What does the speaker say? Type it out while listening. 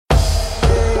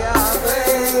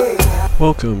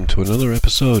Welcome to another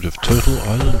episode of Turtle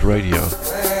Island Radio.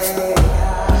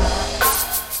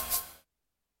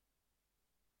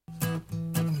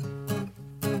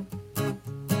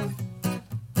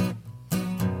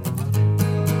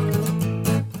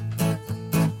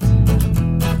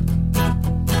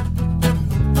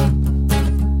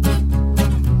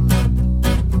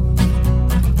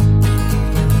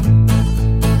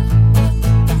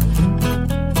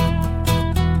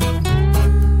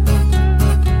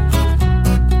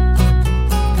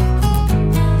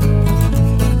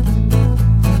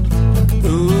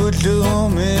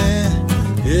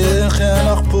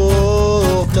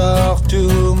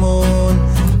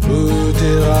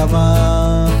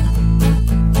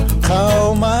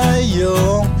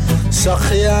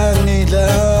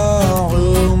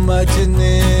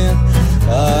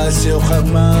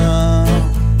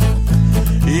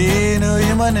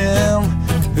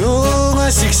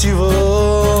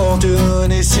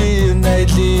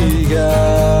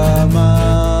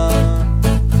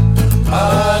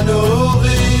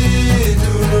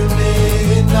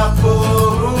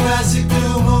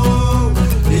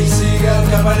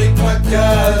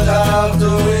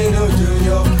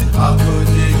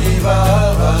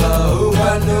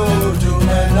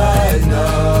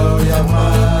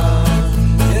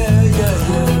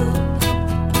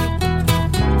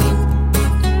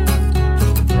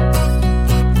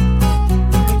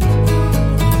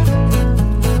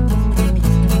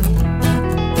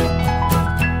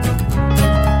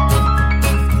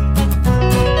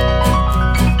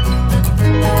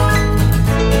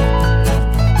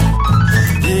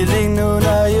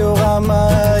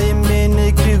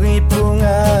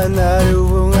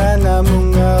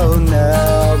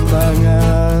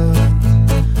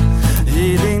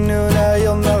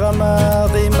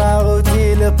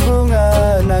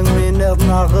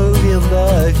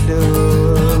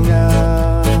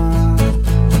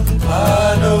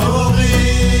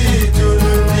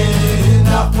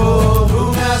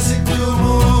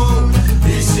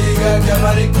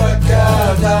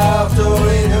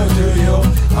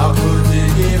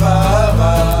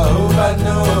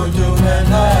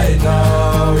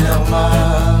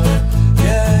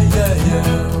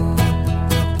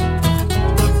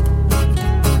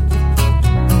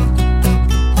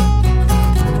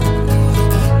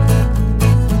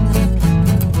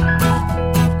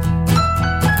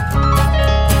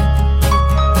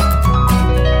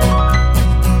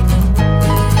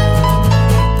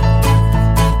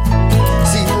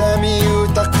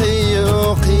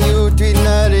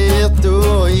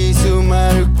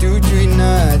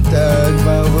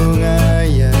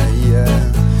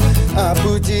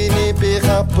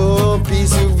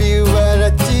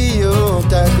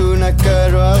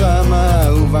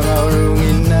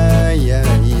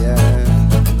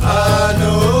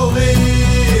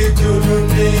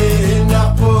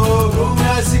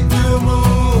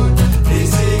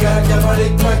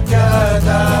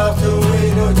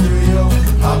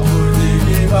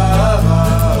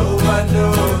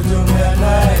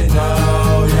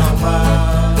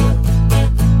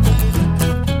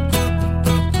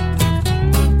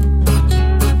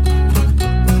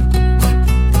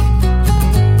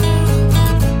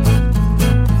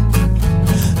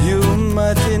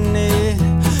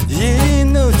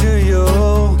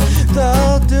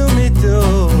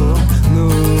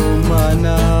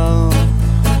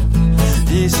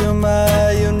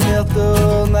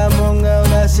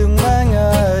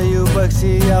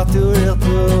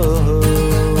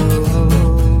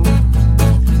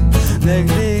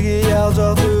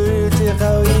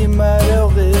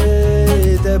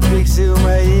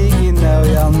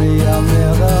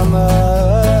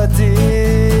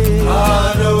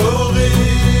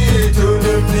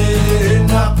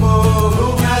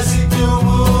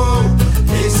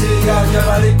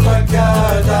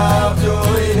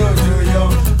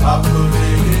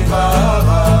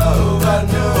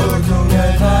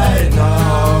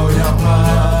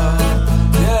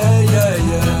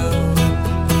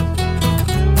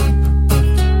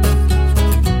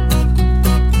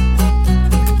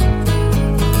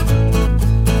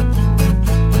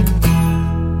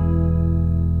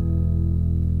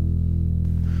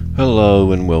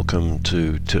 Hello and welcome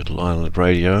to Turtle Island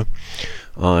Radio.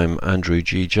 I'm Andrew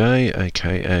GJ,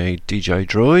 aka DJ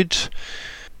Droid,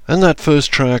 and that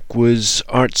first track was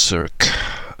Art Cirque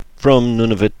from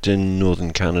Nunavut in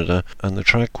northern Canada, and the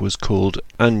track was called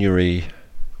Anuri.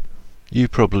 You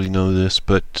probably know this,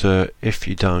 but if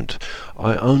you don't,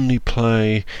 I only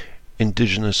play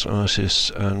Indigenous artists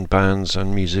and bands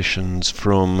and musicians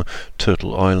from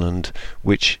Turtle Island,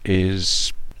 which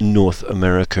is North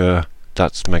America,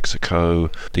 That's Mexico,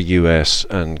 the US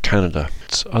and Canada.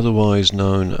 It's otherwise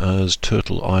known as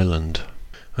Turtle Island.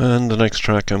 And the next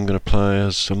track I'm going to play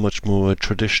has a much more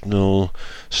traditional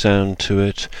sound to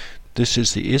it. This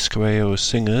is the Iscareo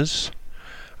Singers,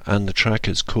 and the track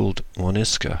is called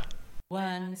Juanisca.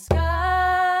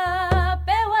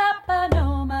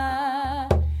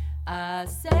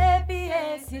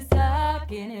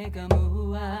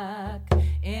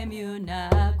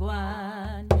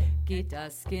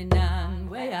 Skinan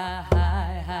way a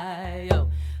high high yo,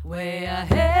 way a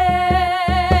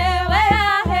hey, way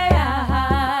a hey a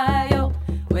high yo,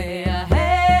 way a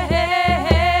hey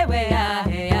hey, way a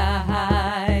hey a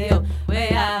high yo, way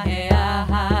a hey a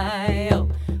high yo,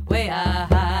 way a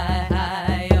high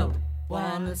high yo.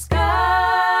 One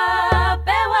ska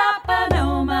bewa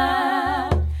panoma,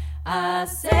 a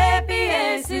sepi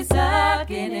esisa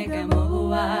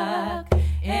kinegamuak,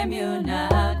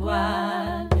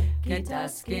 emunagwan.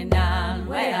 Skinan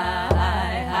way a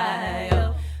high high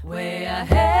yo, way a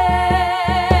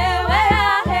hey, way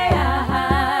a hey a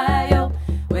high yo,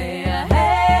 way a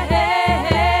hey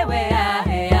hey, way a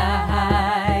hey a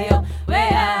high yo, way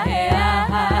a hey a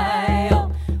high yo,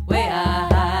 way a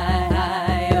high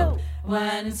high yo.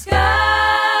 When ska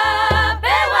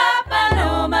bewa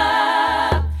panoma,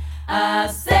 a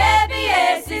sebi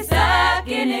esisa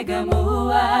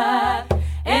kinegamuak,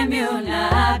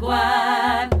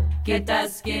 emunagwan. Get that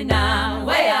skin on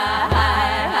way a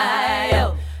high, high,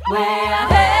 yo, way a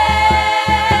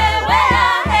hey, way a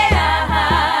hey a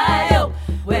high, yo,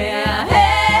 way a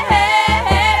hey,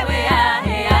 hey, way a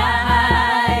hey a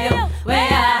high, yo, way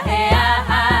a hey a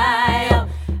high, yo,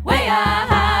 way a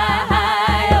high,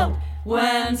 high, yo.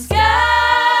 When ska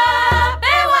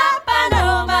bewa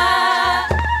panoma,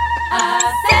 a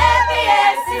sepi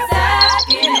esisa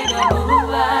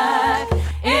kinegamuak,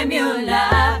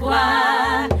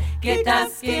 emunagwan. Get that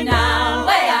skin on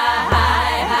way a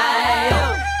high, high,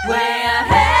 yo, way a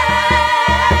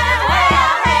hey, way a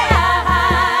hey a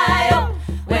high, yo,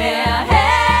 way a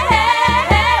hey,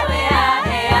 hey, way a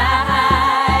hey a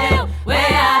high, yo, way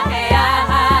a hey a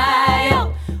high, yo,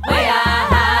 way a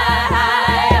high,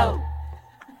 high, yo.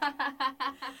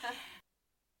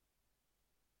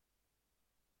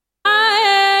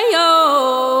 Hey, yo,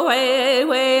 hey,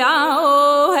 way a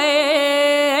oh,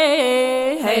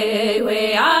 hey, hey,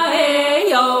 way a.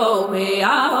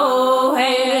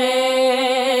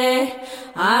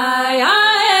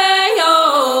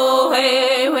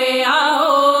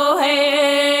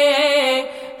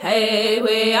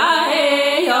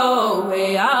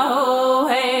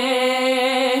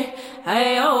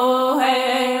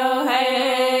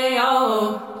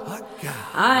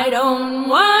 I don't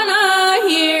wanna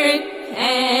hear it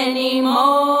anymore.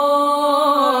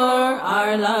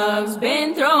 Our love's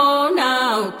been thrown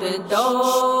out the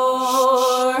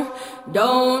door.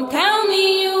 Don't tell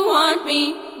me you want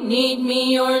me, need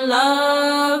me or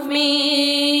love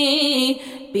me,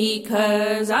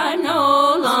 because I'm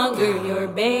no longer your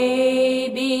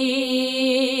baby.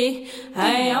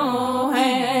 Hey oh,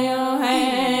 hey oh,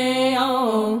 hey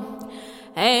oh,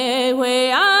 hey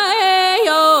way I.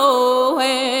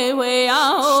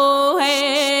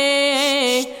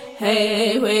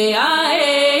 Hey, way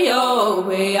I, yo,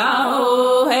 way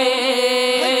oh,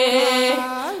 hey,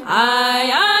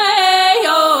 I,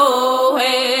 yo,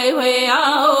 hey, way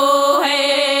oh,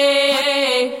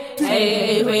 hey,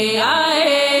 hey, way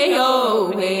I, yo,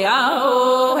 way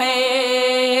oh,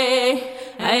 hey,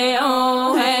 hey,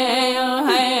 oh, hey, oh,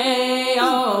 hey,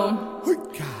 oh.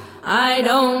 I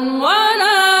don't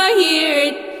wanna hear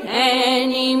it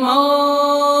anymore.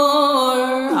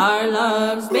 Our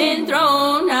love's been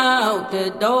thrown out the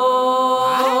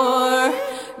door.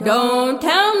 Don't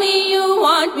tell me you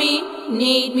want me,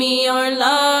 need me or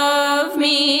love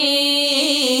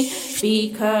me,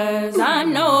 because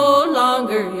I'm no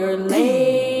longer your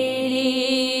lady.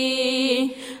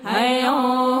 Hey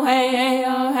oh, hey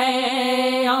oh,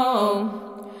 hey oh,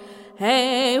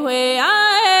 hey way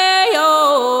I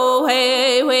oh,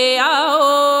 hey way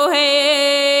oh,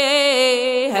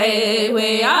 hey, hey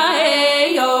way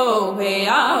I oh, way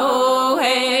oh,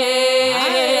 hey,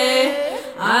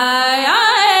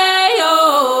 I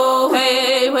oh,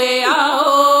 hey way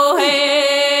oh,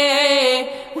 hey,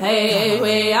 hey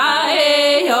way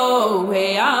I oh,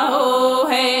 way oh,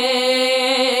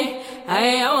 hey,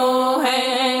 hey oh,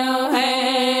 hey oh,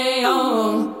 hey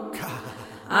oh.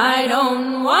 I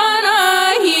don't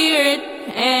wanna hear it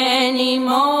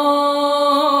anymore.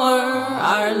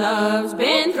 Our love's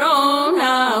been thrown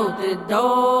out the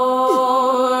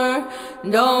door.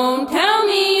 Don't tell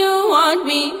me you want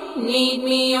me, need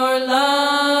me or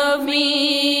love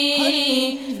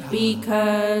me,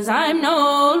 because I'm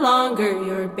no longer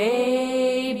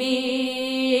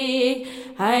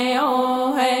hey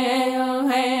oh, hey oh,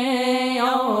 hey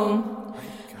oh,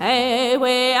 hey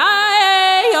way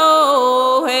I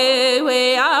oh, hey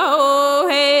way oh,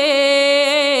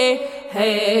 hey,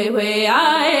 hey way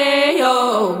I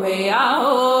oh, way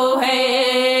oh,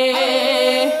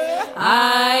 hey,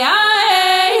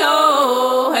 I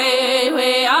oh, hey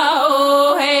way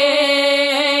oh,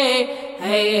 hey,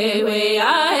 hey way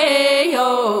I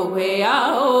oh, way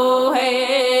oh,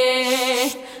 hey,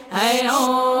 hey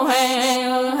oh, hey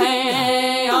oh,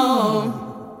 hey oh.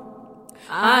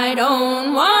 I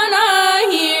don't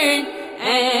wanna hear it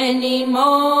anymore.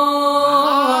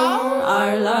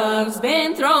 Our love's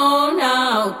been thrown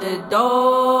out the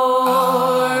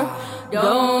door.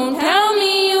 Don't tell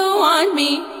me you want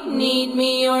me, need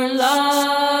me, or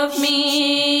love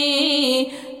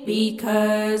me,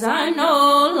 because I'm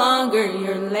no longer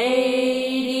your lady.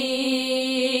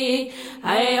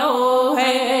 Hey oh,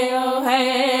 hey oh,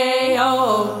 hey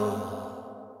oh.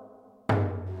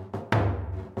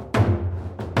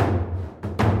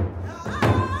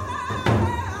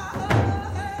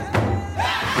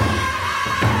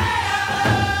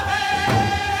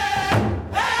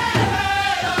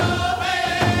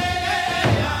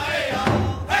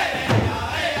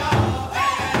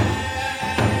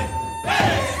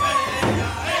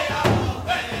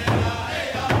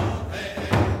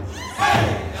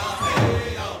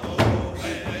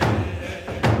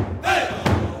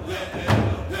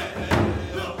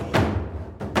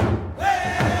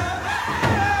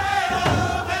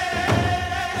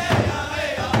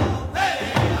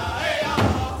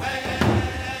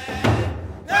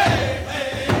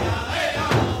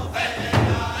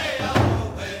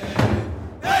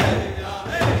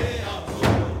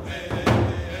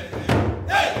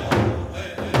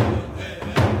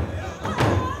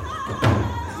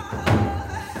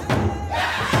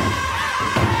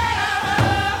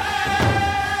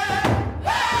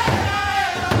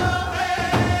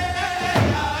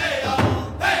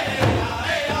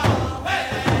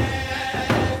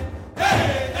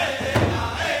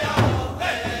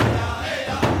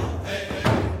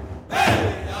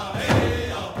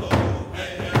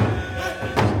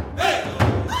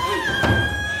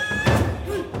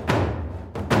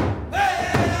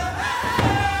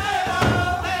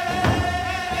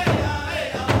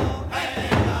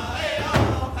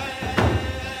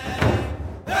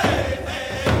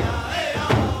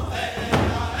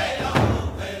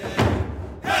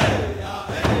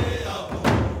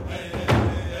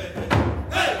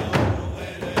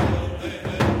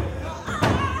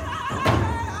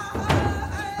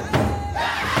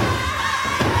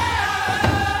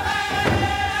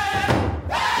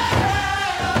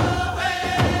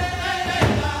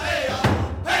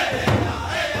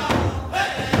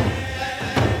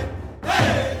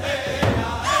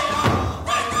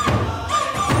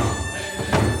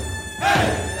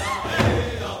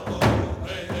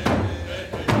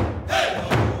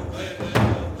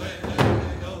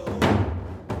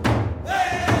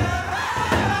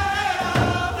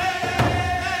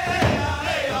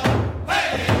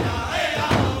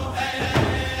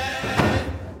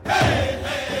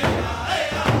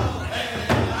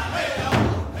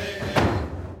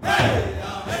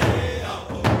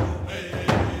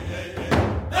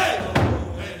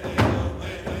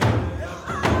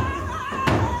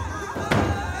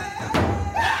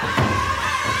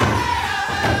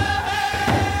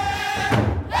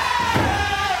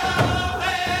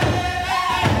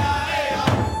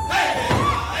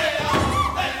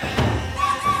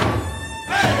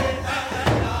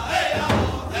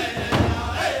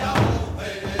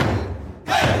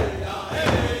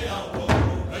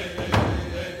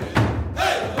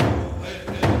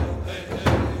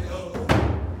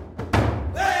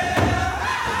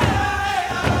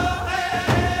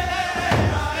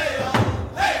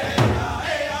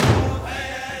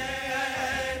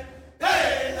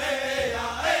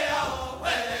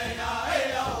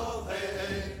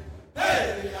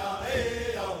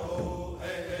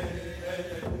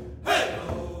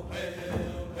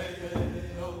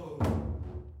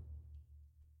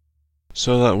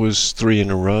 So that was 3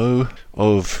 in a row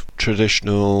of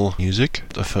traditional music.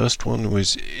 The first one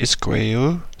was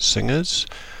Isqueo Singers,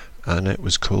 and it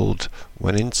was called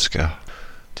Waninska.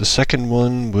 The second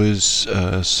one was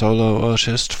solo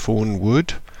artist Fawn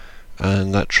Wood,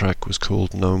 and that track was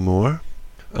called No More.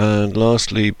 And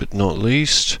lastly but not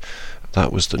least,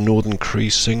 that was the Northern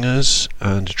Cree Singers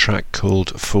and a track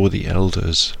called For the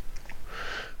Elders.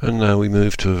 And now we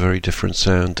move to a very different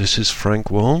sound. This is Frank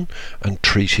Waln and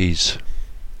Treaties.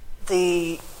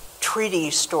 The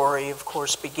treaty story, of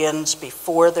course, begins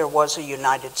before there was a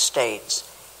United States,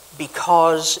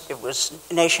 because it was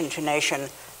nation to nation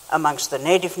amongst the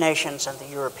native nations and the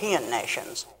European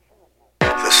nations.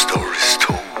 The story's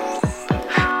told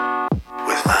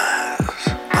with lies.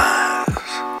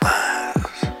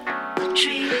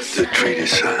 The treaty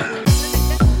signed.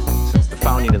 Since the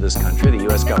founding of this country, the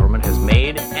U.S. government has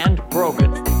made and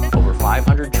broken over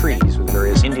 500 treaties with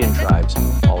various Indian tribes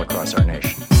all across our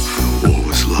nation. War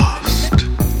was lost.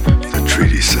 The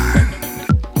treaty signed.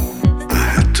 I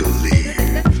had to leave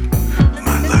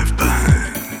my life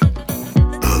behind.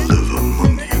 I'll live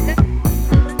among you,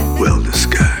 well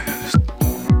disguised.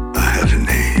 I had a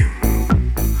name,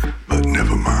 but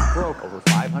never mind. Broke over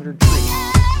 500 treaties.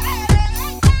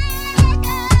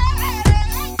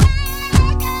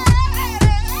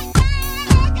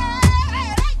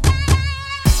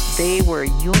 They were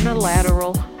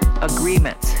unilateral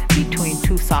agreements between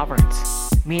two sovereigns,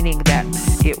 meaning that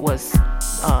it was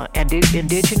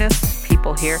indigenous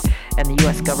people here and the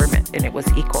U.S. government, and it was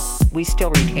equal. We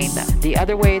still retain that. The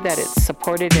other way that it's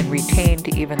supported and retained,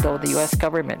 even though the U.S.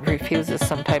 government refuses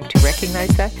sometimes to recognize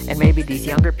that, and maybe these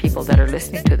younger people that are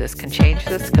listening to this can change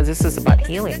this, because this is about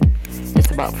healing. It's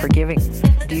about forgiving.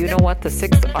 Do you know what the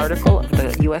 6th article of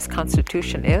the U.S.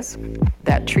 Constitution is?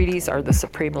 That treaties are the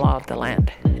supreme law of the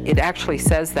land. It actually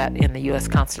says that in the U.S.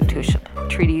 Constitution.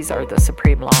 Treaties are the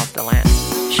supreme law of the land.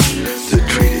 The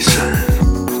treaty signed.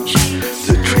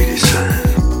 The treaty signed.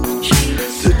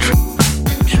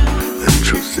 The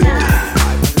truth that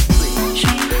died.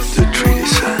 The treaty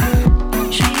signed.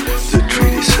 The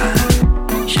treaty signed.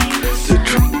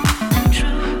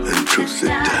 The truth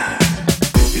that died.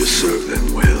 You serve them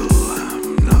well.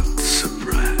 I'm not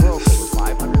surprised.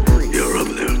 You're of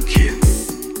their kin.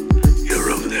 You're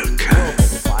of their kind.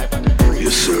 You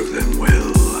serve them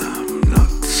well. I'm not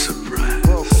surprised.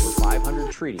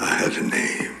 I had a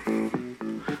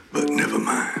name, but never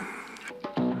mind.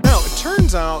 Now, it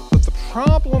turns out that the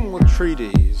problem with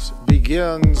treaties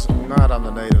begins not on the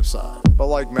native side, but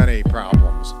like many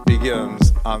problems,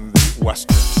 begins on the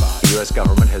western side. The U.S.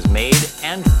 government has made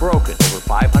and broken over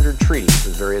 500 treaties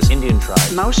with various Indian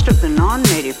tribes. Most of the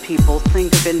non-native people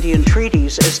think of Indian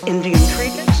treaties as Indian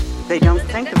treaties. They don't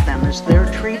think of them as their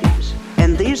treaties.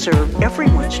 And these are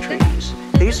everyone's treaties.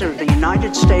 These are the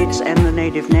United States and the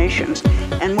native nations.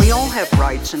 And we all have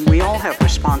rights and we all have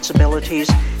responsibilities.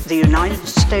 The United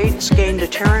States gained a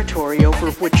territory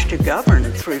over which to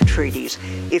govern through treaties.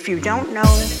 If you don't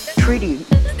know treaty,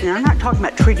 and I'm not talking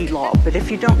about treaty law, but if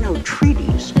you don't know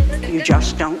treaties, you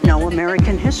just don't know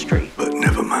American history. But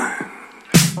never mind.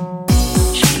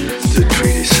 The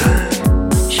treaty signed.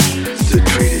 The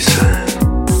treaty signed.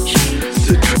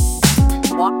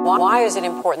 Why is it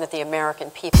important that the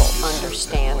American people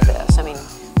understand this? I mean,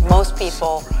 most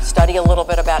people study a little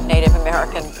bit about Native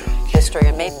American history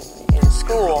and maybe in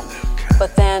school,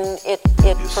 but then it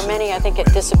for many, I think it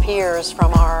disappears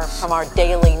from our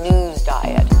daily news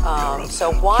diet.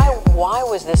 So why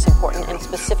was this important, and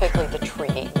specifically the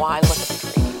treaty? Why look at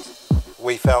the treaties?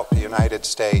 We felt the United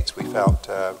States, we felt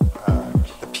the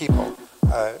people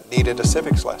needed a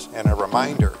civics lesson and a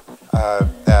reminder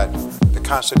that the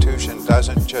Constitution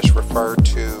doesn't just refer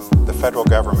to the federal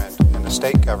government and the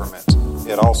state governments,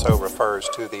 it also refers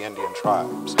to the Indian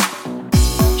tribes.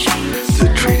 The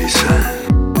treaty signed.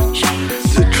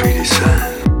 The treaty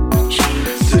signed.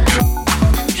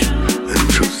 The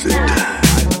truth that died.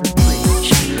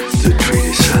 The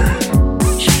treaty signed.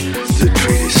 The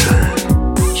treaty signed.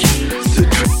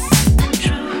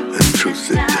 The truth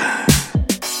that died.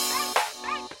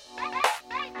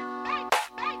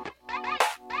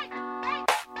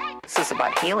 This is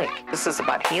about healing. This is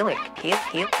about healing.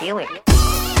 Healing.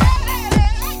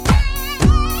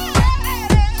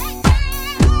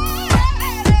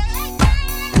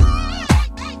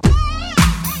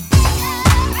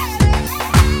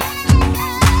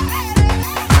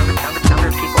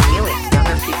 Younger people healing.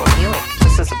 Younger people healing.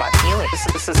 This is about healing.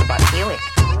 This is about healing.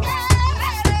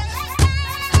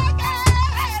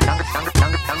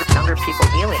 Younger people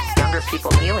healing. Younger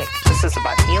people healing. This is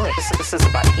about healing. This is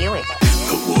about healing.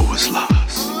 The war was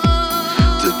lost.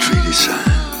 The treaty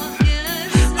signed.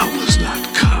 I was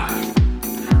not caught.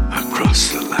 I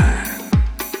crossed the line.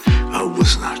 I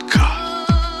was not caught.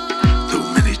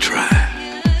 Though many tried,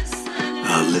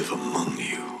 I live among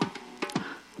you,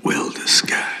 well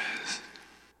disguised.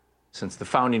 Since the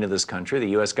founding of this country, the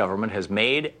U.S. government has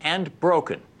made and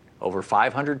broken over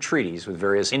 500 treaties with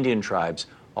various Indian tribes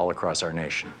all across our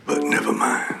nation. But never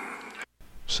mind.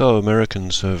 So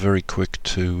Americans are very quick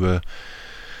to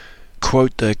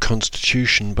quote their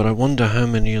constitution, but I wonder how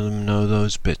many of them know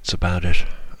those bits about it.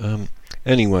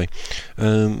 Anyway,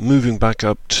 moving back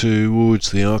up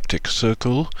towards the Arctic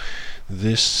Circle,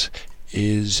 this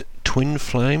is Twin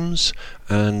Flames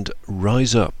and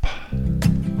Rise Up.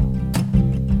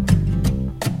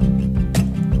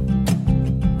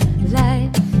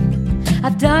 Life,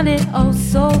 I've done it oh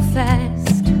so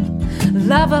fast.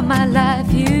 Love of my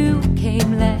life, you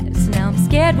came last. Now I'm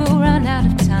scared we'll run out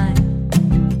of time.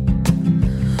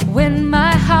 When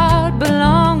my heart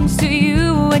belongs to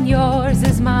you and yours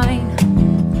is mine.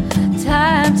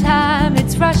 Time,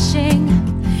 it's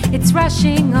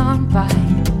rushing on by.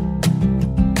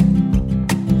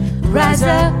 Rise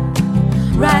up,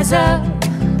 rise up,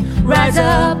 rise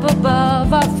up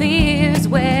above our fears,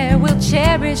 where we'll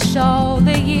cherish all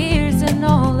the years and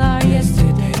all our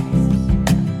yesterdays.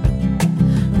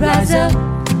 Rise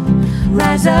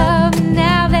up,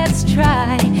 now let's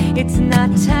try. It's not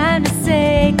time to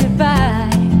say goodbye.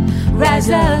 Rise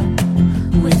up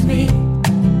with me.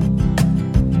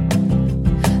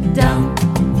 Dum,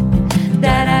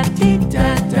 da da dee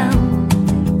da dum,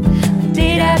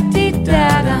 dee da dee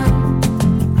da dum,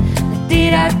 dee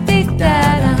da dee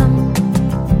da dum,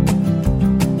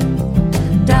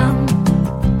 dum,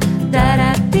 da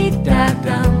da dee da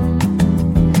dum,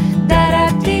 da da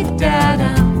dee da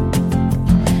dum,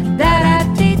 da da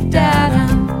dee da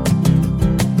dum.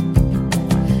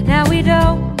 Now we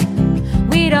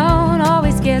don't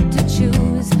always get to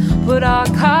choose. Put our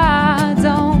cards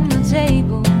on the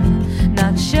table.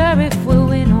 Not sure if we'll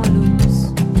win or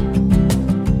lose.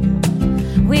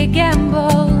 We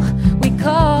gamble, we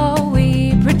call,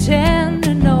 we pretend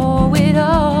to know it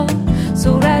all.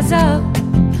 So rise up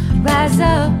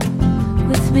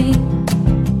with me.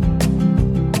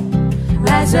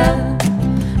 Rise up,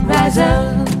 rise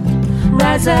up,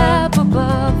 rise up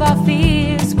above our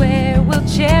fears, where we'll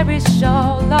cherish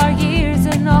all our years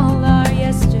and all our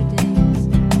yesterdays.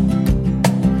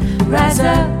 Rise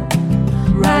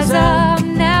up,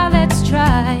 now let's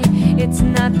try. It's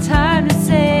not time to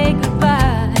say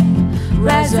goodbye.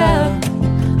 Rise up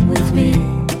with me.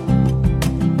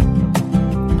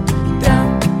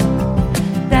 Dum,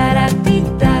 da da dee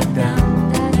da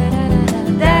dum,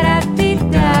 da da dee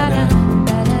da dum,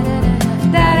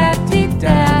 da da dee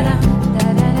da dum,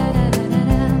 da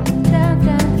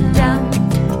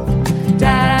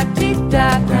da dee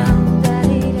da dum,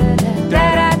 da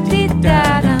da dee da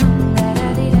dum.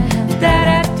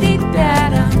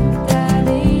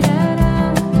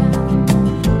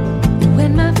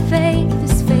 When my faith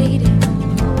is fading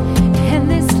and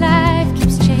this life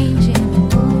keeps changing,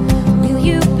 will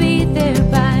you be there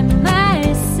by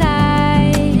my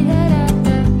side?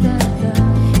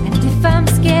 And if I'm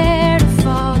scared of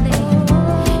falling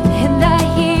and I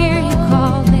hear you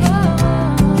calling,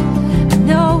 I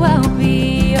know I'll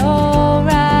be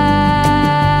alright.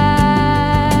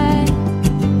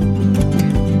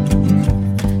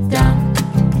 Dum,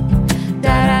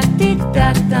 da da dee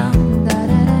da dum.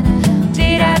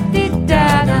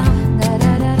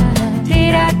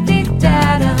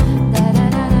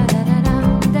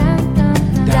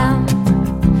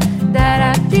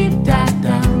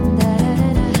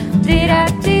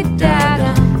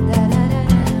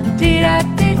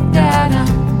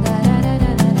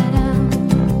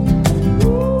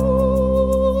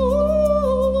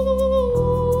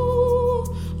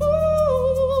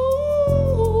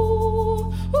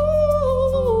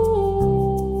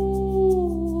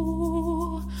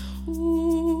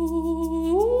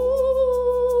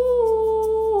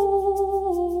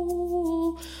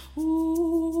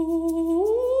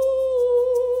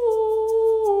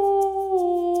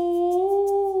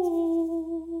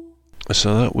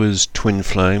 So that was Twin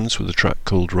Flames with a track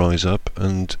called Rise Up,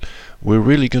 and we're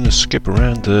really going to skip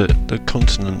around the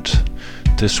continent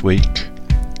this week,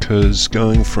 because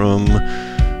going from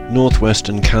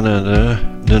northwestern Canada,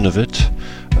 Nunavut,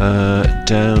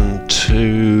 down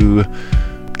to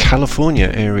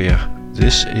California area.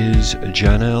 This is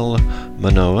Janelle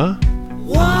Manoa.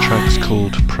 The track's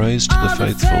called Praise to the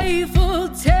Faithful.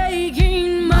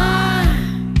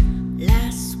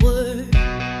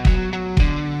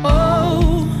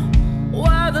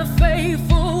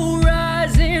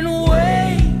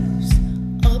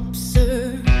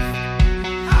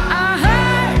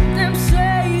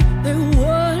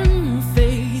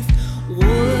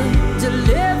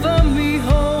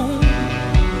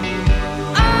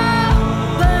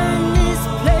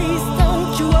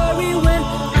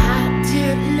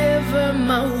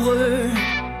 My word.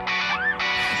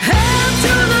 Have to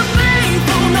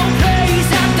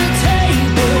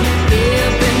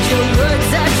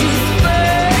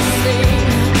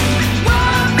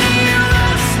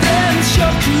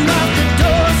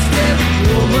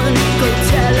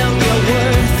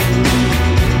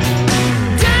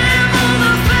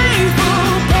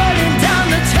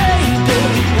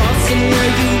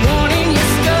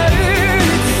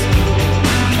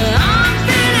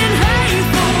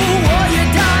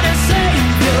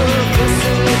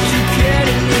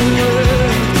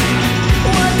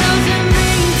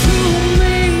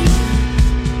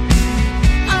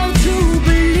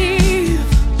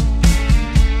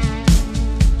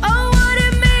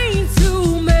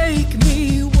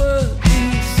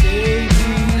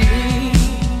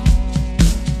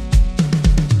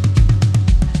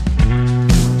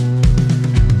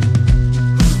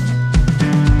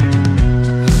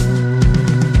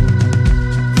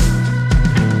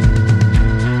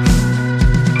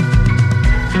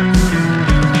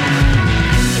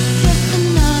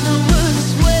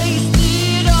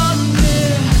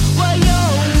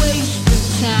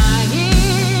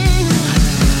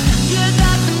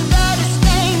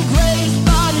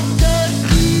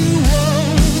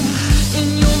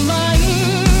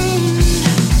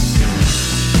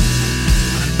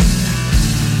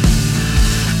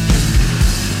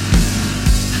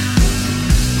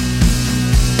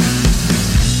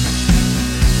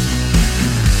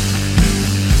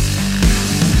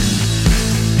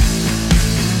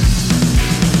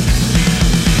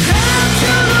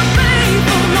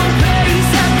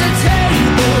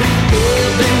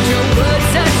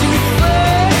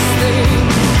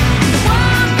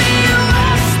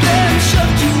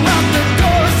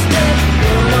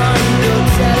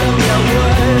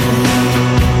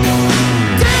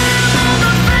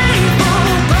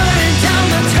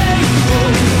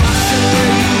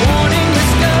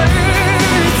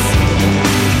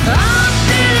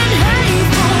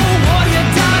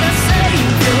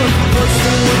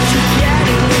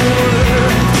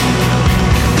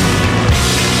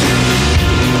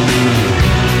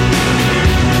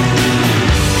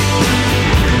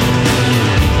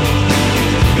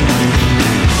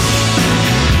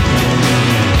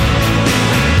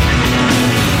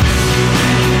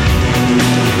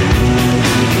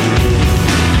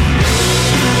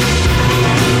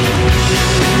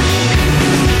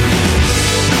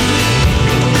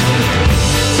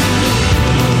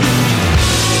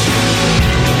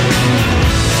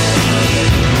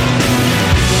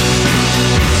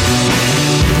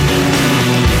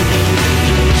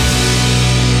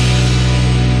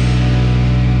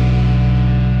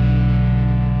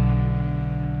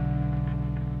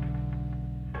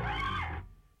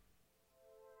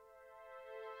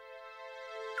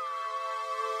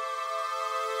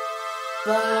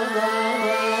Fall.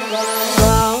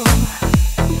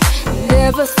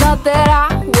 Never thought that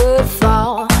I would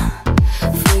fall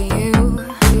for you.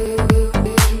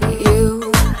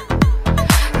 You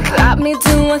got me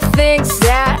doing things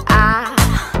that I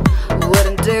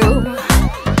wouldn't do.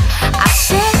 I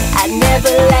said I'd never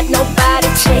let nobody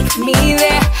take me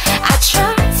there. I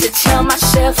tried to tell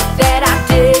myself that I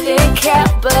didn't care,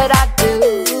 but I do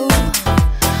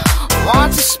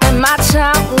want to spend my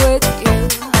time with you.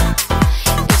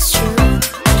 It's true.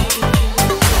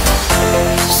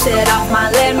 Set off my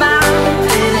landmine,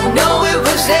 didn't know it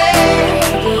was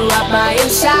there. Blew up my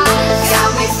inside,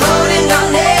 got me floating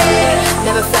on air.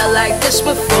 Never felt like this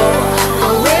before.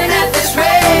 Going at this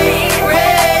rate,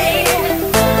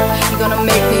 you're gonna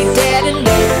make me dead and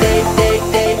dead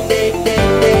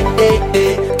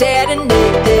and dead and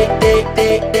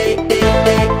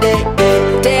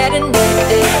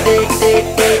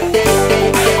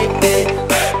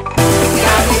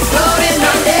got me floating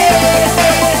on air.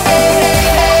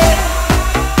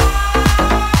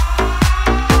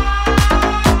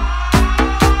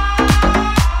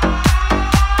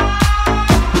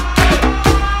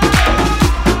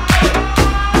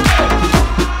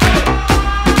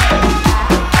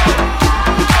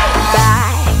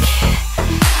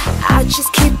 I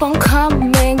just keep on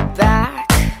coming back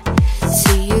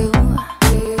to you.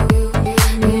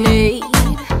 Need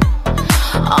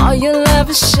all your love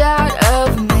is short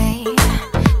of me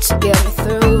to get me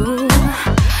through.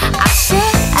 I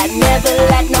said I'd never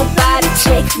let nobody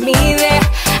take me there.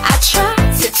 I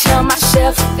tried to tell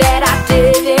myself that I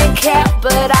didn't care,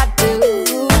 but I do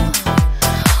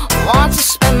want to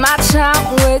spend my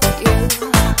time with you.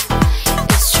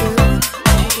 It's true.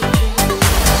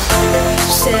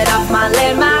 Set off my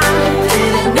landmine,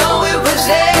 didn't know it was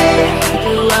there.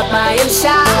 Blew up my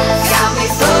inside, got me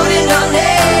floating on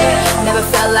air. Never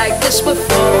felt like this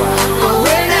before.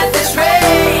 Going at this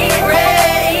rate,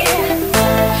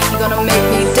 you're gonna make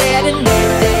me dead and dead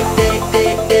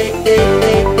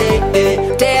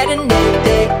and dead and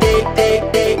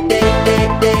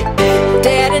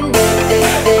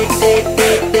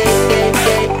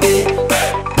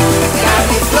got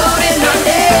me floating on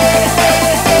air.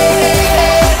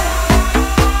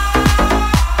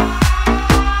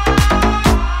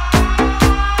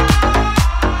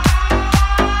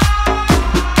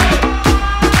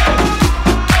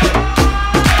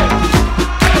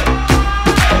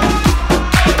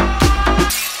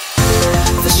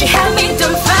 She had me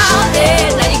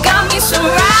dumbfounded, now you got me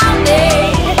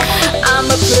surrounded. I'm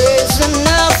a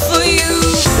prisoner for you.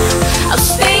 I'll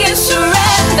stay and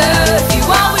surrender if you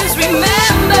always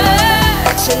remember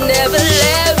to never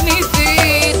let me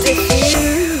be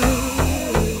defeated.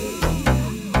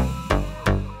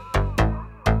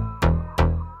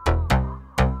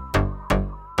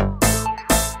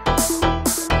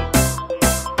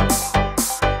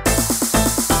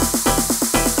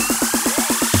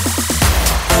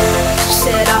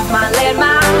 Set off my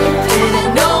landmine,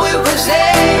 didn't know it was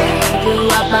there. Blew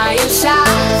up my inside,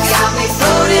 got me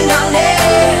floating on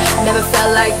air. Never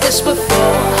felt like this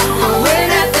before.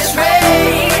 Going at this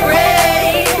rate,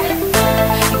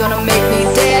 you're gonna make me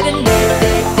dead and dead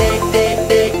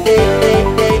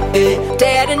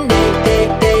and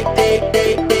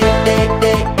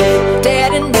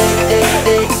dead and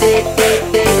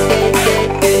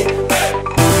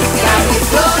got me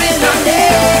floating on air.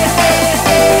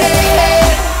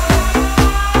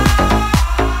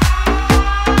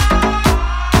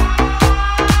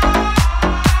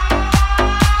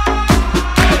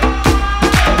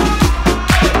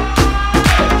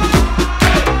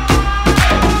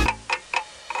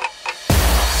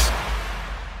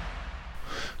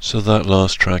 So that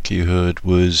last track you heard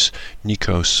was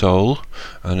Nico Soul,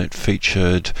 and it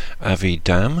featured Avi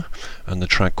Dam, and the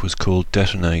track was called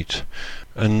Detonate.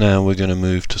 And now we're going to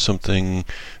move to something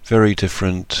very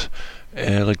different,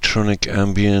 electronic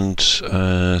ambient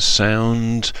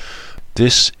sound.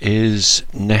 This is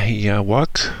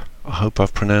Nehiyawak. I hope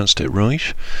I've pronounced it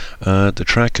right. The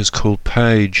track is called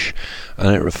Page,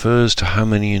 and it refers to how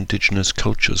many indigenous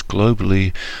cultures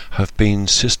globally have been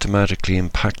systematically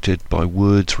impacted by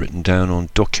words written down on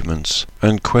documents,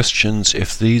 and questions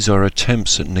if these are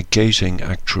attempts at negating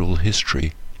actual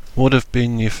history. What have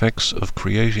been the effects of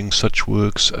creating such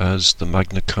works as the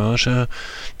Magna Carta,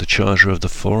 the Charter of the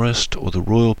Forest, or the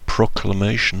Royal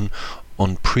Proclamation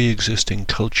on pre-existing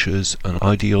cultures and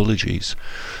ideologies?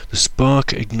 The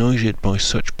spark ignited by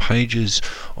such pages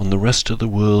on the rest of the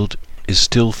world is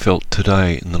still felt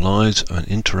today in the lives and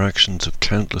interactions of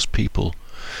countless people.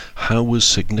 how was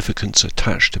significance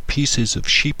attached to pieces of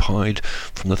sheep hide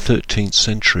from the 13th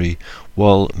century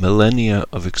while millennia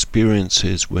of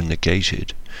experiences were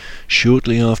negated?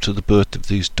 Shortly after the birth of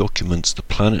these documents, the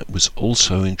planet was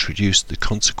also introduced the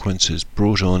consequences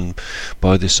brought on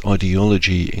by this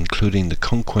ideology, including the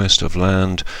conquest of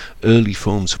land, early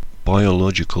forms of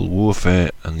biological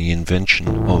warfare, and the invention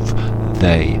of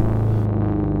they.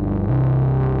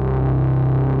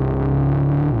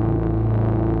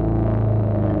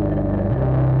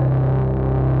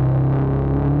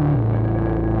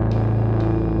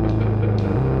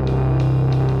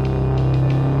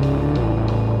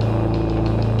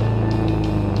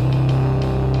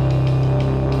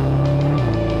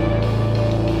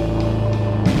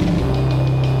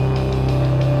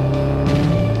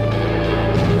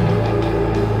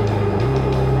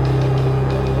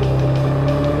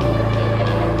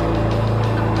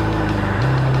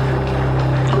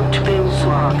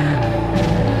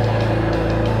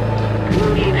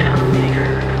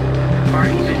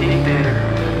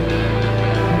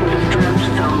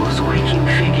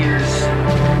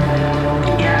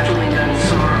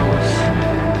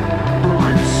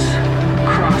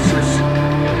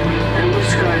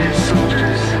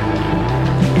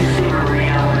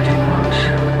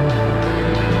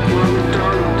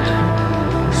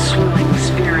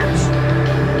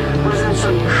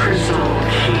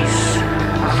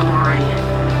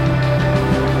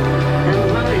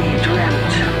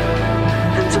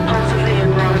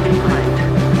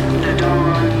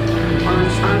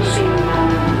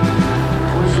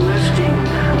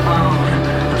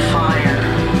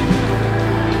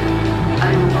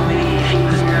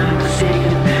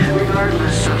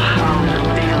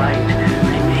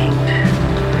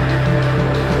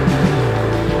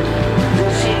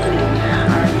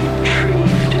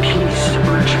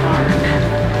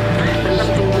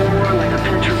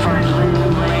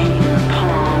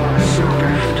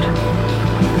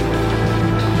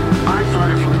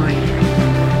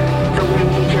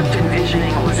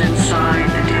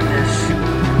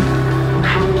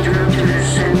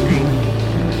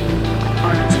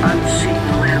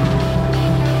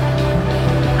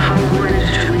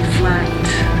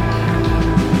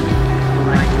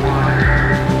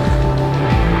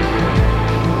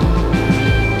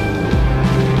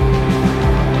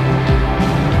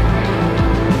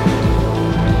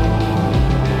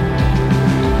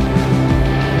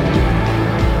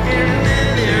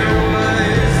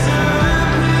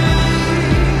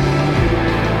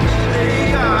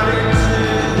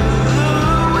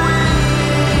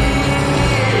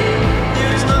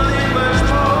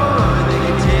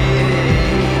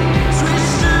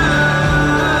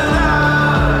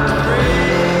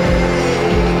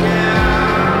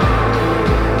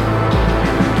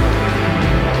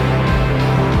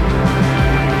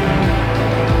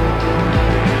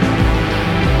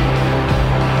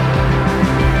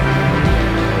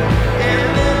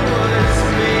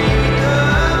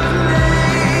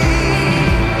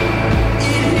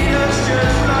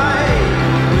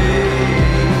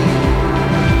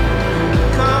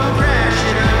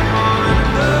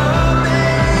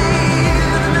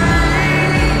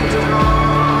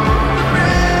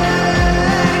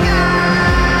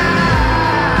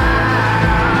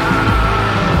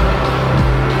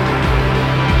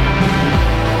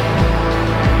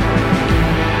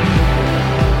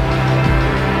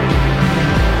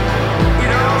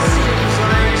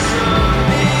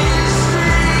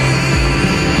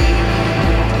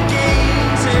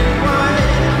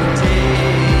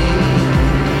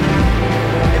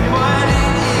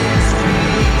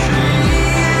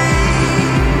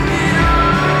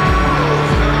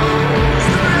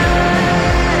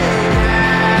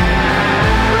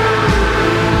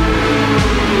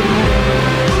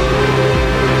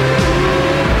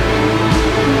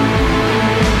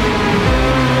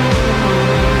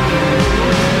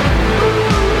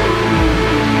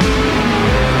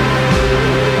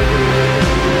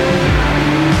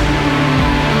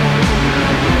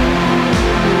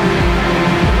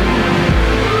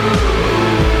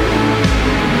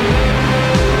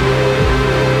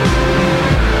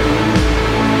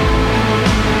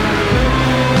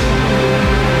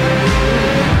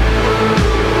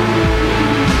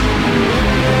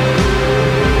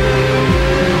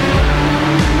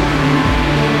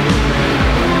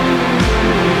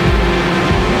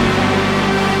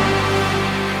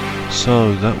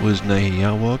 So that was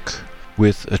Nehiyawak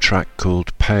with a track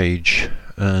called Page.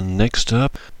 And next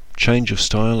up, change of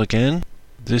style again.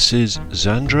 This is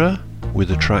Zandra with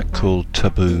a track called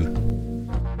Taboo.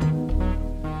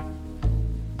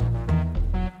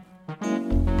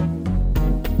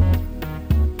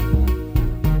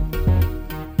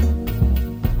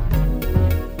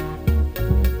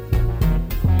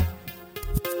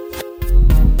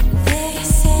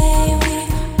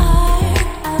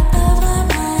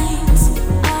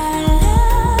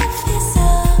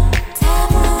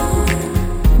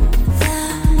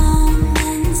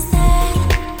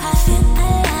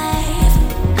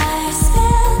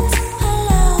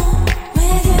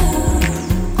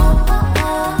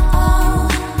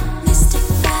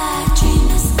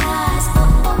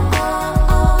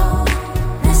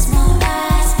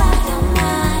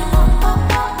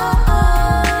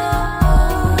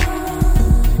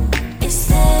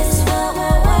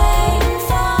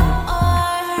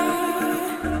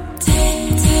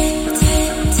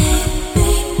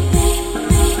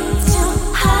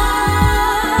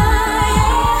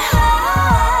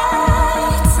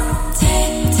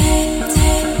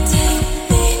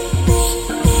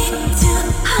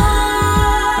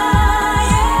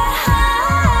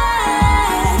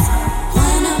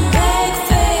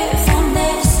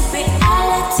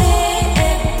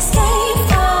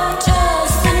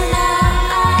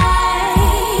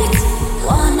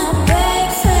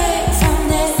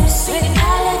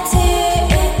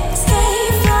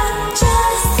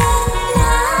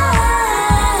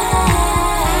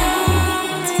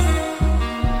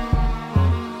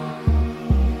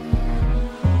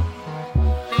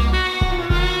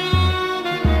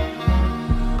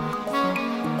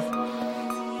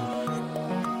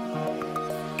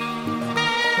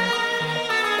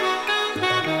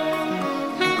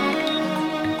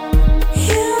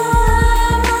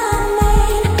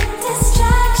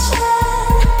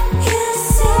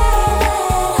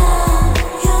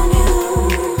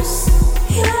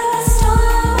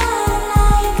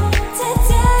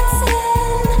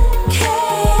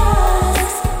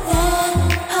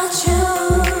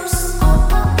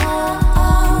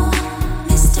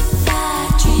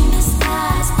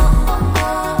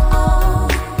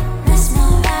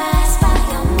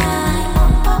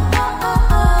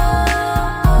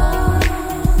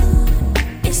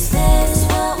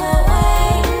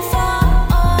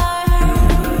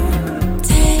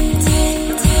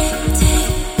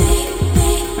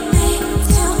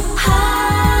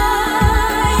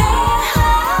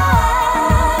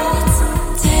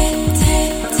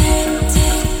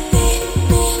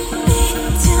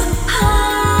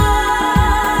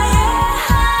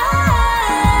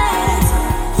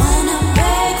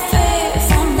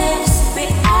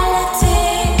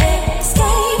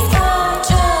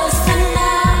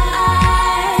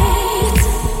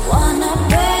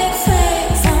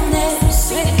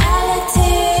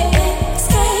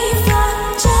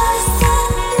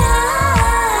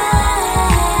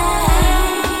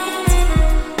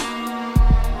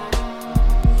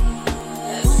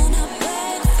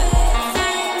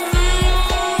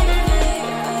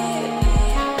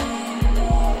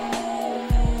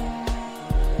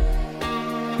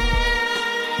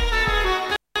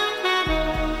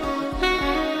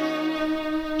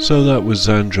 So that was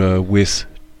Zandra with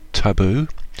Taboo.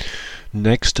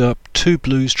 Next up, two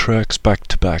blues tracks back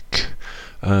to back.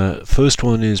 First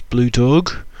one is Blue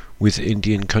Dog with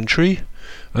Indian Country,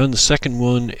 and the second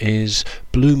one is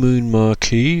Blue Moon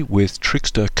Marquee with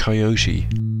Trickster Coyote.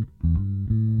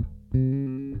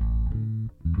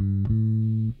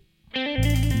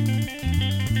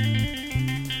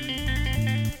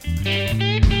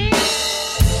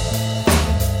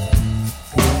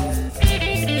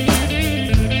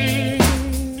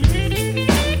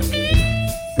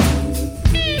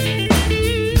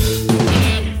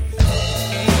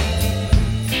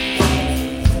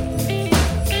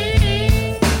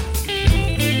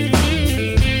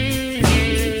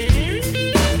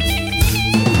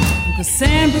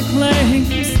 Sam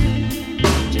proclaims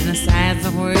genocide's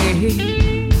away,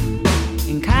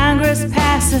 and Congress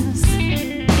passes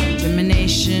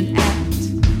Termination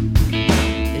Act.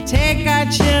 They take our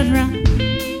children,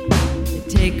 they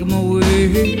take them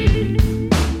away.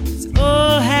 It's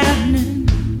all happening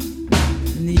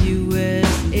in the USA.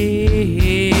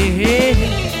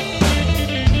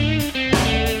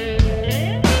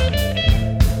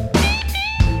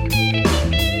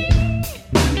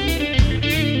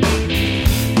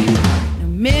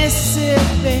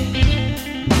 Mississippi,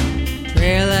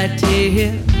 Trail of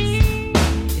Tears.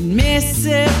 In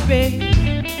Mississippi,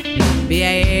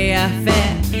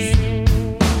 BIAFS.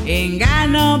 Ain't got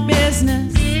no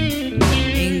business,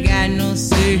 ain't got no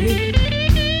say.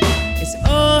 It's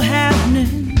all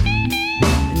happening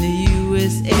in the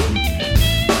USA.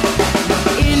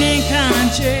 Indian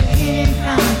country,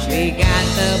 we got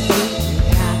the blue.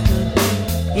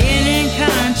 Indian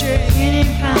country,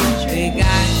 we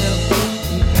got the blue.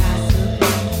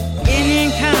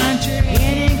 Indian country,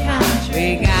 we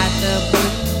got the blue.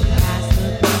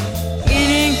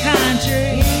 Indian country,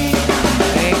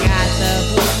 we got the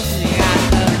blue, we got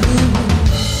the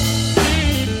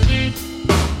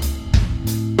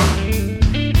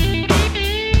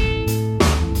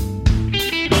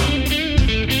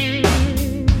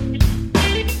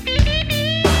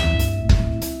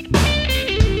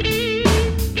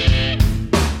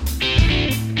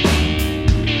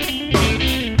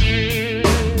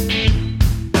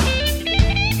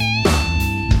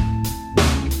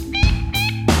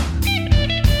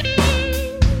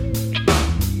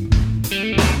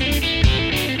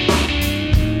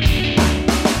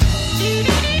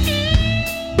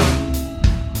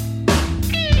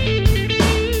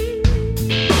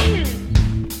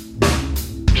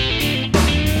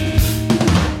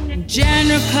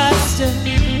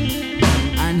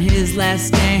on his last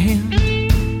stand.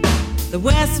 The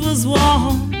West was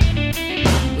warm,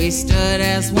 we stood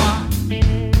as one.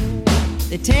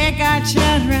 They take our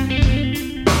children,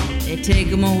 they take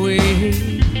them away.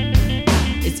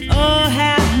 It's all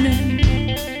happening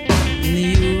in the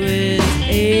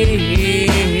USA.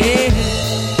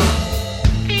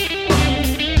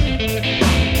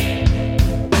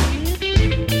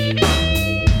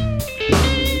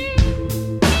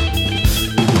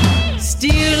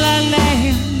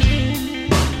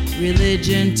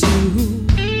 Religion too,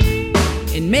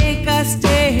 and make us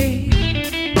stay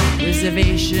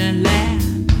reservation land.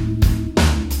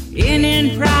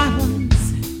 Indian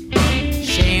problems,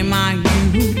 shame on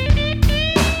you.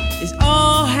 It's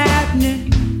all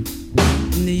happening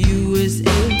in the USA.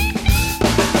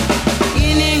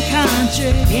 Indian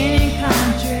country,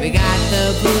 we got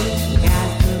the blue, we got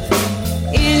the blue.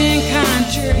 Indian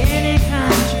country,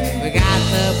 we got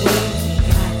the blue.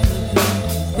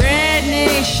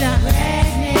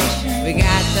 We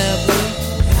got the blue.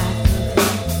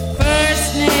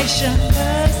 First Nation,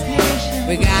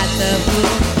 we got the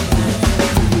blue.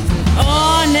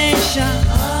 All Nation,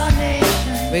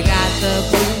 we got the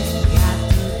blue.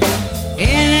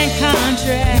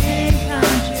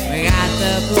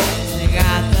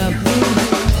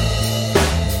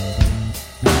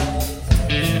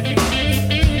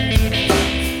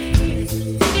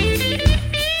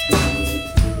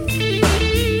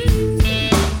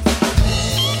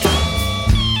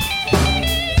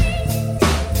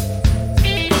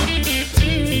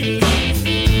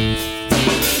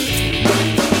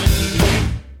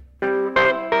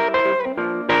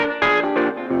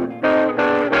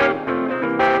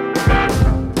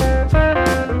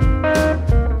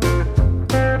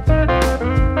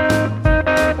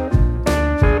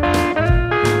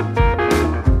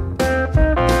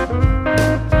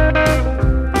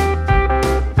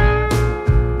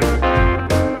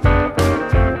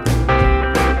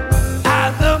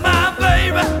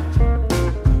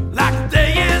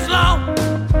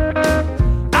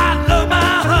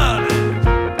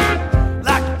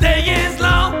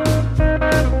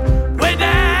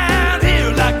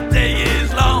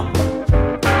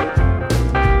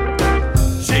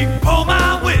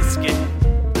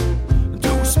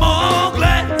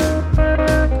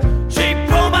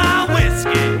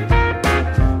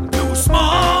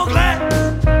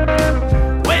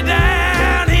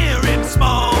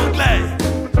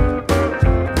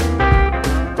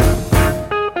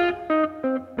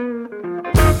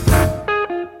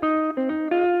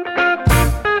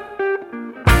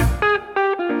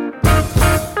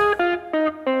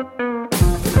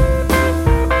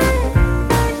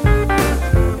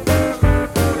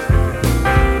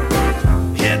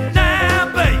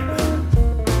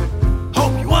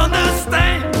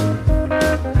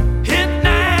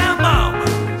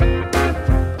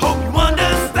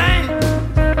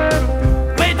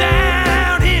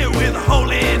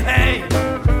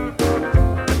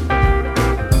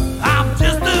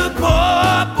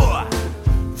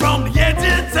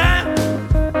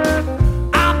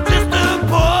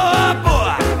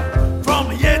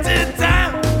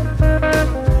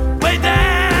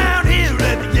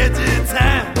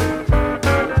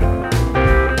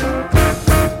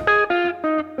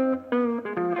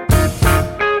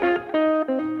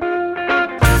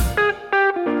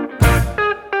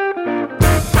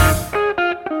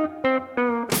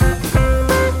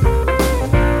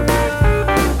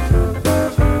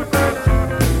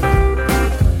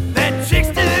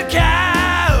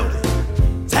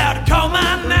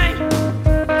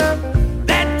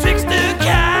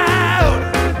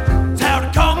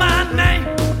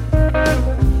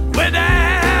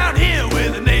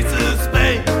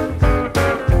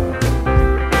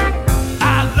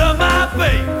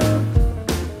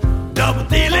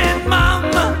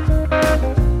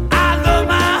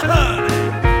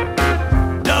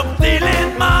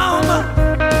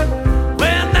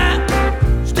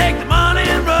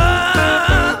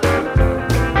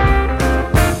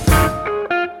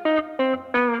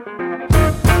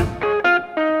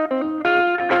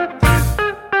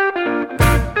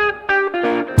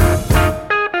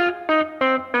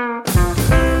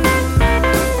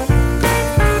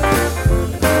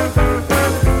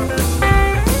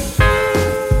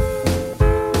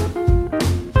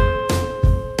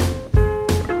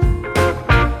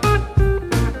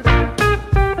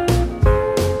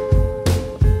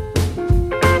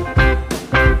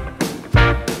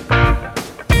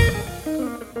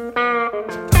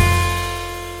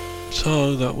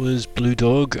 that was Blue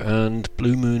Dog and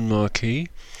Blue Moon Marquee,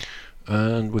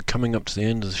 and we're coming up to the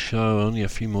end of the show, only a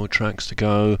few more tracks to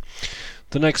go.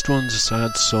 The next one's a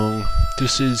sad song.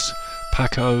 This is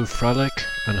Paco Fralick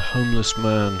and Homeless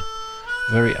Man,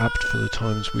 very apt for the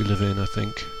times we live in, I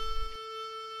think.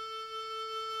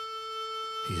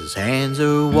 His hands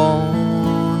are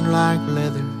worn like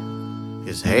leather,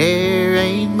 his hair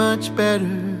ain't much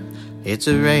better. It's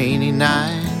a rainy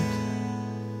night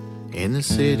in the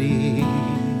city.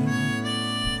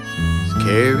 He's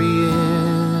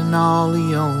carrying all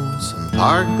he owns. Some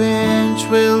park bench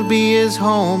will be his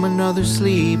home. Another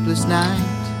sleepless night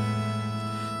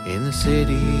in the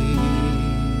city.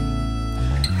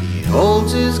 He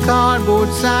holds his cardboard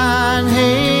sign.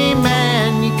 Hey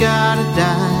man, you got a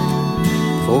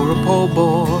dime for a poor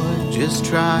boy just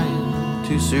trying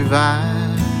to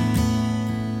survive.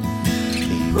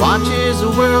 He watches the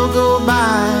world go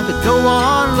by, but no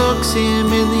one looks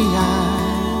him in the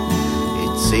eye.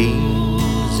 It seems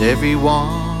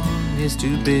everyone is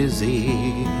too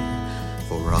busy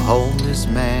for a homeless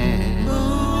man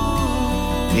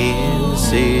in the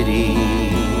city.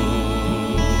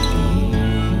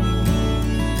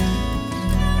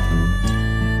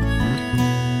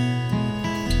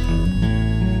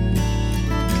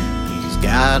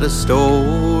 Got a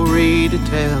story to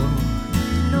tell.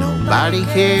 Nobody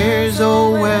cares,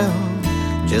 oh well.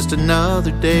 Just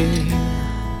another day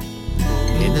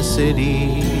in the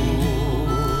city.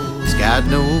 He's got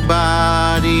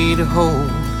nobody to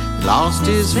hold. Lost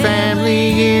his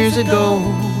family years ago.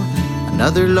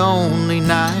 Another lonely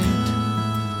night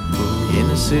in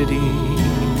the city.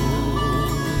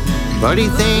 But he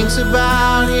thinks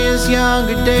about his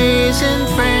younger days and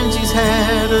friends he's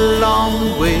had along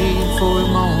the way. For a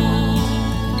moment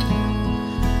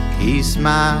he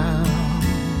smiles.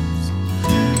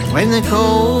 When the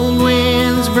cold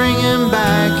winds bring him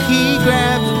back, he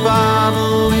grabs a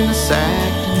bottle in a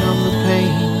sack to numb the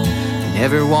pain. He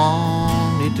never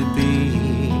wanted to be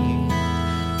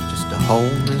just a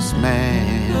homeless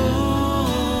man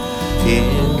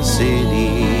in the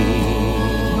city.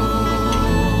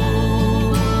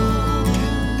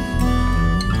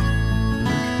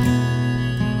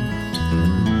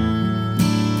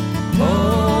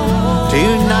 2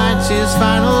 nights his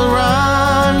final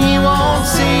run, he won't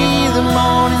see the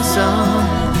morning sun.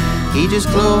 He just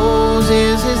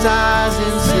closes his eyes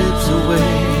and slips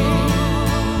away.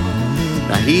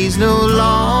 Now he's no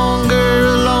longer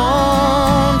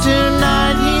alone.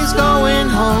 Tonight he's going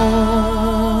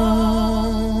home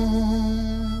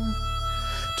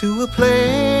to a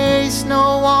place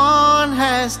no one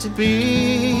has to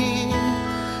be.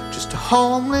 Just a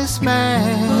homeless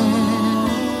man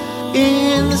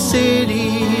in the city.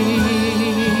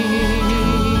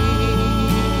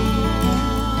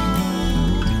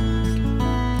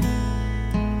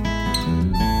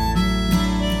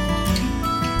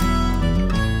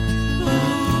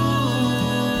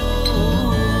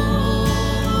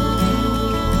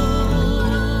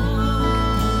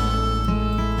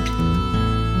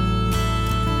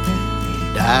 He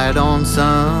died on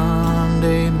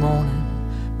Sunday morning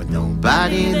with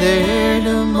nobody there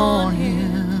to mourn him.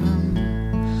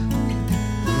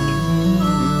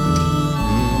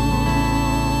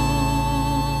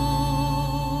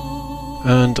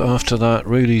 And after that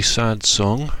really sad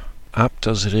song, apt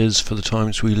as it is for the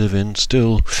times we live in,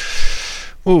 still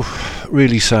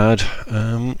really sad.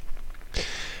 I'm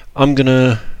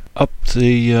gonna up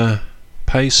the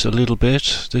pace a little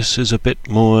bit. This is a bit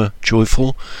more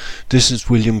joyful. This is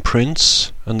William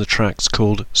Prince and the track's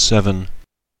called 7.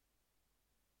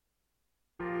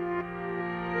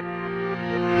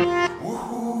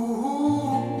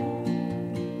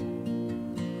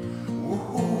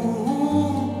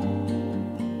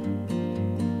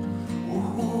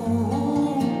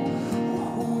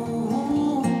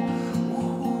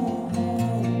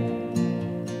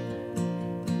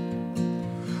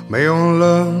 May your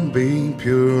love be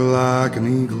pure like an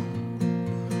eagle,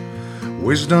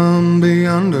 wisdom be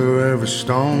under every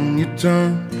stone you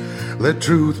turn. Let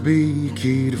truth be a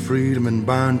key to freedom and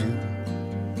bind you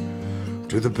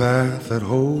to the path that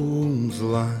holds the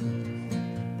light.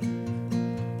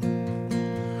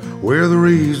 We're the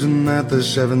reason that there's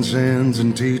 7 sins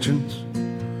and teachings.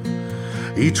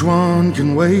 Each one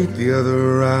can wait the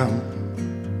other out.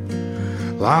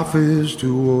 Life is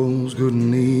 2 wolves, good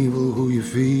and evil. Who you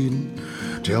feeding?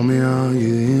 Tell me, are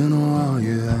you in or are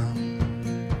you out?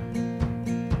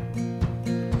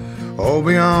 Oh,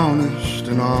 be honest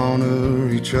and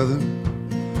honor each other.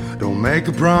 Don't make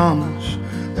a promise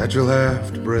that you'll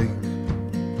have to break.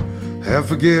 Have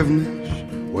forgiveness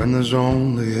when there's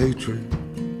only hatred.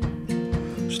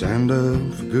 stand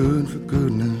up for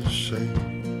goodness sake.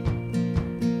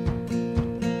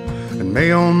 And may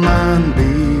your mind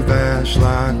be vast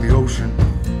like the ocean.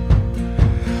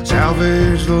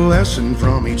 Salvage the lesson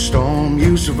from each storm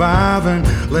you survive, and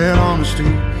let honesty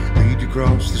lead you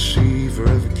across the sea,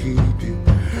 forever keep you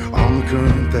on the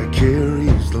current that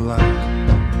carries the light.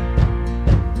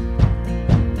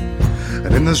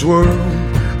 And in this world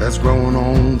that's growing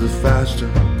older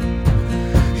faster,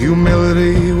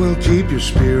 humility will keep your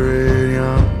spirit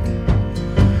young.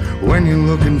 When you're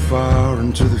looking far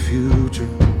into the future,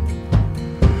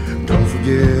 don't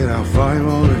forget how far you've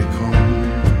already come.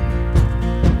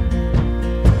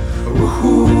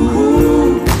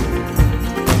 Ooh,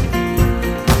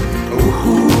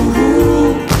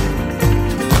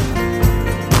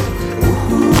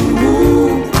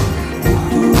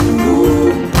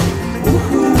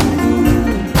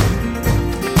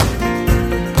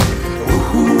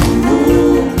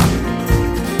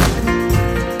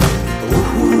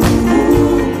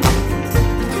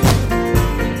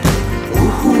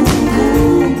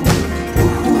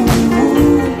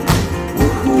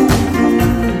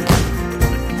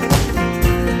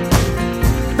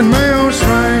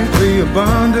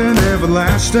 abundant,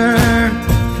 everlasting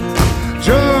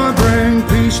joy, bring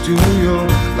peace to your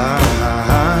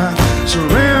life.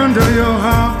 Surrender your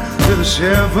heart to the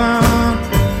seven.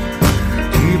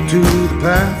 Keep to the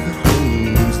path that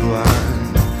holds the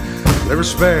line. Let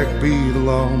respect be the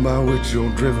law by which you're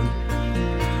driven,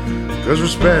 'cause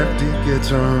respect, it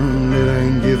gets earned, it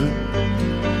ain't given.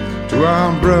 To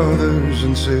our brothers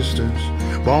and sisters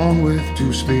born with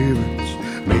two spirits,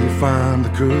 may you find the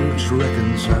courage to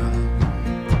reconcile.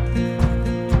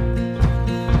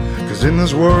 In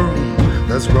this world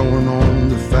that's growing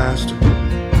older faster,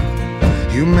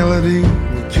 humility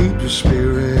will keep your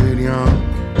spirit young.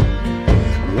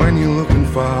 When you're looking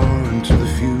far into the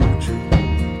future,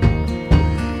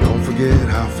 don't forget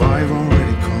how far you've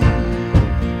already come.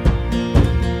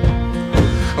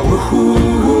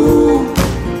 Ooh.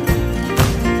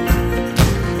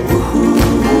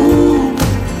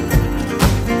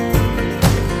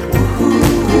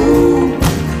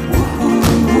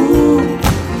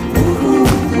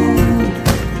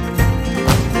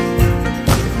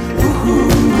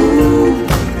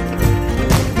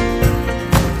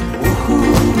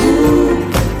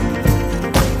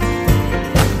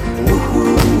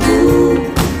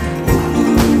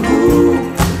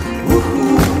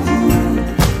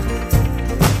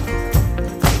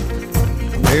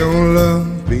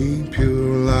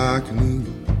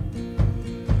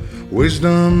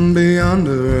 Wisdom be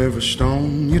under every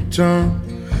stone you turn.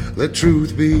 Let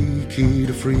truth be key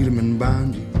to freedom and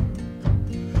bind you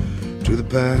to the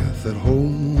path that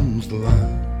holds the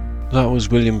light. That was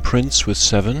William Prince with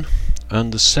Seven,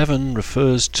 and the seven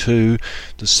refers to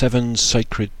the seven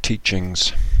sacred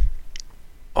teachings.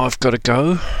 I've got to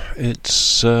go.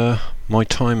 It's my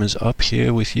time is up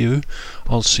here with you.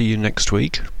 I'll see you next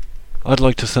week. I'd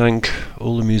like to thank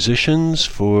all the musicians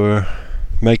for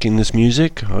making this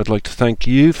music. I'd like to thank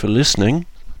you for listening.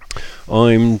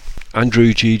 I'm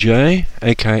Andrew GJ,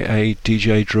 aka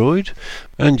DJ Droid,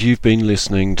 and you've been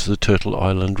listening to the Turtle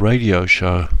Island Radio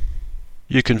Show.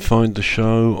 You can find the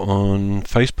show on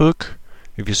Facebook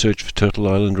if you search for Turtle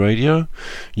Island Radio.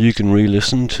 You can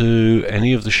re-listen to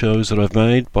any of the shows that I've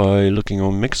made by looking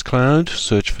on Mixcloud,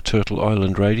 search for Turtle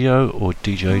Island Radio or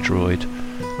DJ Droid.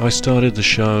 I started the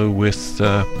show with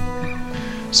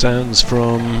sounds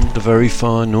from the very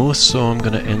far north, so I'm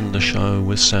going to end the show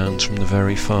with sounds from the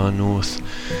very far north.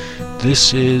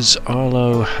 This is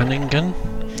Arlo Hanningen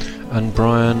and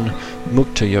Brian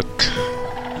Muktayuk,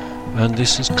 and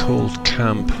this is called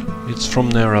Camp. It's from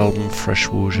their album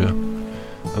Freshwater.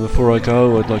 And before I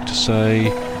go, I'd like to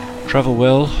say, travel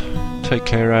well, take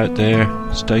care out there,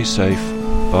 stay safe,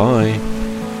 bye.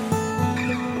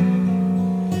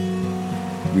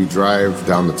 We drive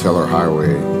down the Teller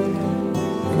Highway,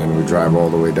 and then we drive all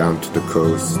the way down to the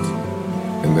coast,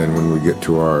 and then when we get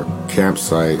to our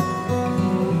campsite,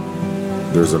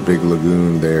 there's a big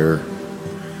lagoon there,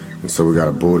 and so we got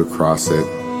a boat across it.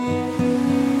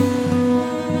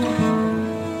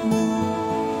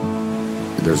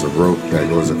 There's a rope that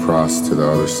goes across to the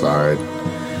other side,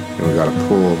 and we gotta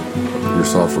pull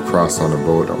yourself across on a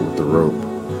boat with the rope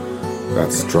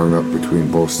that's strung up between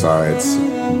both sides.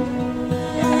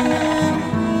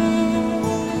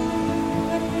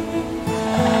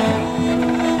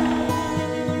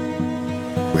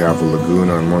 We have a lagoon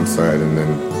on one side, and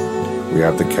then we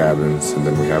have the cabins, and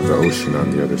then we have the ocean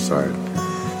on the other side.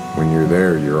 When you're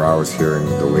there, you're always hearing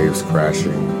the waves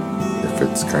crashing if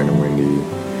it's kind of windy.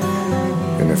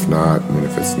 And if if not, and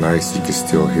if it's nice, you can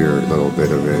still hear a little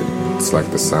bit of it. It's like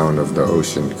the sound of the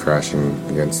ocean crashing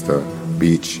against the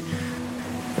beach.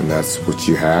 And that's what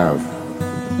you have,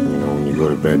 you know, when you go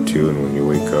to bed too and when you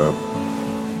wake up.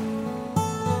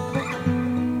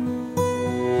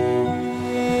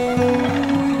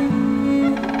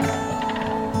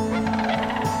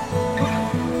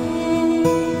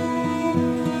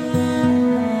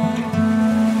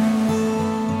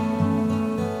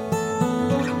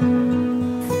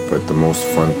 But the most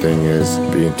fun thing is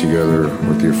being together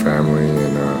with your family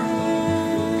and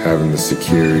having the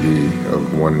security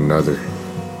of one another.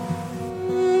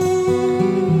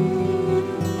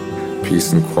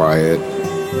 Peace and quiet.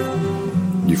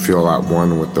 You feel at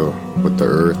one with the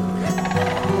earth.